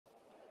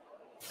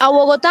A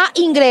Bogotá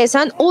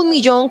ingresan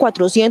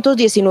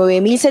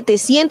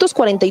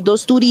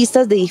 1.419.742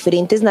 turistas de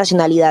diferentes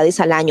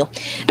nacionalidades al año,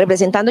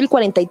 representando el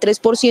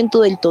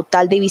 43% del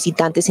total de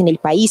visitantes en el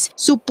país.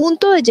 Su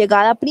punto de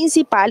llegada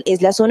principal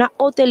es la zona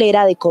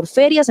hotelera de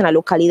Corferias, en la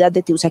localidad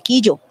de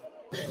Teusaquillo.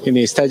 En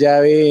esta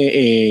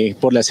llave,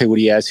 por la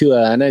seguridad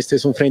ciudadana, este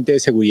es un frente de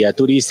seguridad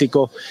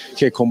turístico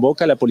que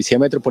convoca a la Policía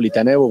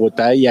Metropolitana de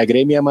Bogotá y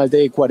agremia a más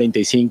de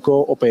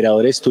 45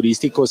 operadores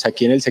turísticos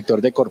aquí en el sector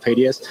de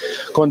Corferias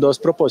con dos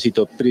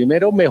propósitos.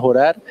 Primero,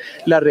 mejorar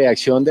la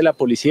reacción de la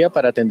policía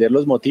para atender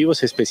los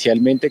motivos,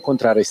 especialmente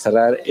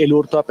contrarrestar el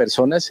hurto a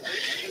personas,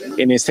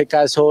 en este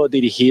caso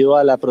dirigido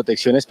a la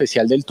protección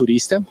especial del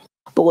turista.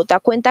 Bogotá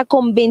cuenta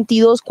con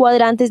 22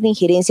 cuadrantes de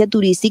injerencia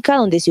turística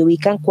donde se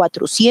ubican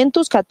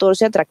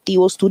 414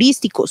 atractivos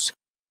turísticos.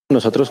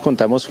 Nosotros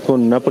contamos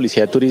con una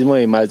policía de turismo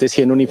de más de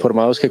 100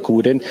 uniformados que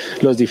cubren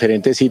los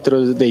diferentes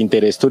sitios de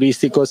interés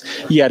turísticos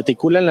y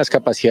articulan las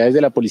capacidades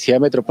de la Policía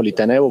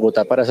Metropolitana de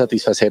Bogotá para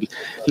satisfacer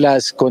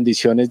las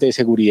condiciones de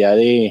seguridad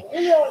de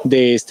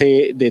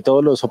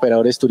todos los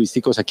operadores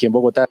turísticos aquí en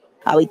Bogotá.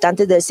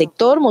 Habitantes del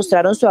sector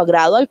mostraron su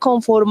agrado al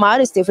conformar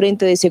este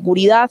frente de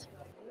seguridad.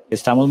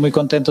 Estamos muy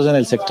contentos en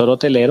el sector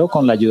hotelero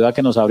con la ayuda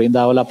que nos ha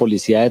brindado la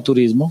Policía de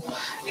Turismo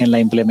en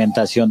la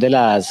implementación de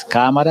las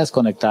cámaras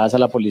conectadas a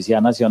la Policía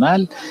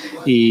Nacional,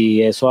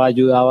 y eso ha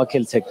ayudado a que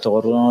el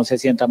sector se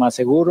sienta más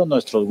seguro,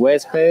 nuestros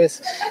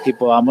huéspedes, y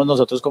podamos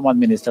nosotros como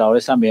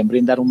administradores también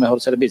brindar un mejor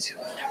servicio.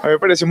 A mí me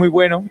parece muy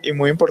bueno y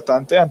muy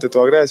importante, ante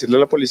todo agradecerle a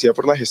la policía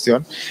por la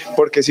gestión,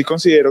 porque sí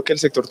considero que el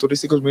sector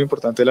turístico es muy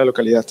importante de la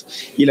localidad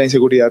y la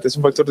inseguridad es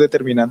un factor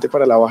determinante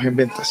para la baja en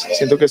ventas.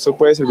 Siento que esto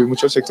puede servir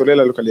mucho al sector de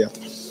la localidad.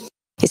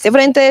 Este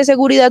frente de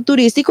seguridad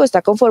turístico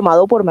está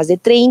conformado por más de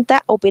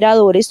 30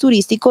 operadores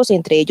turísticos,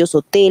 entre ellos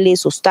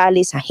hoteles,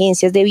 hostales,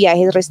 agencias de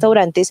viajes,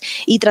 restaurantes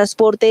y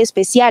transporte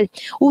especial,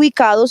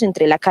 ubicados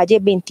entre la calle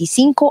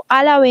 25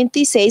 a la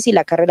 26 y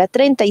la carrera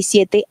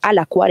 37 a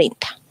la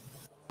 40.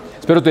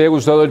 Espero te haya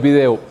gustado el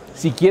video.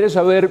 Si quieres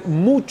saber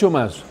mucho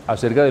más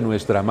acerca de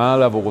nuestra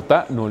amada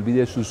Bogotá, no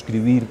olvides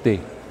suscribirte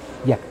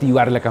y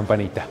activar la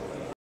campanita.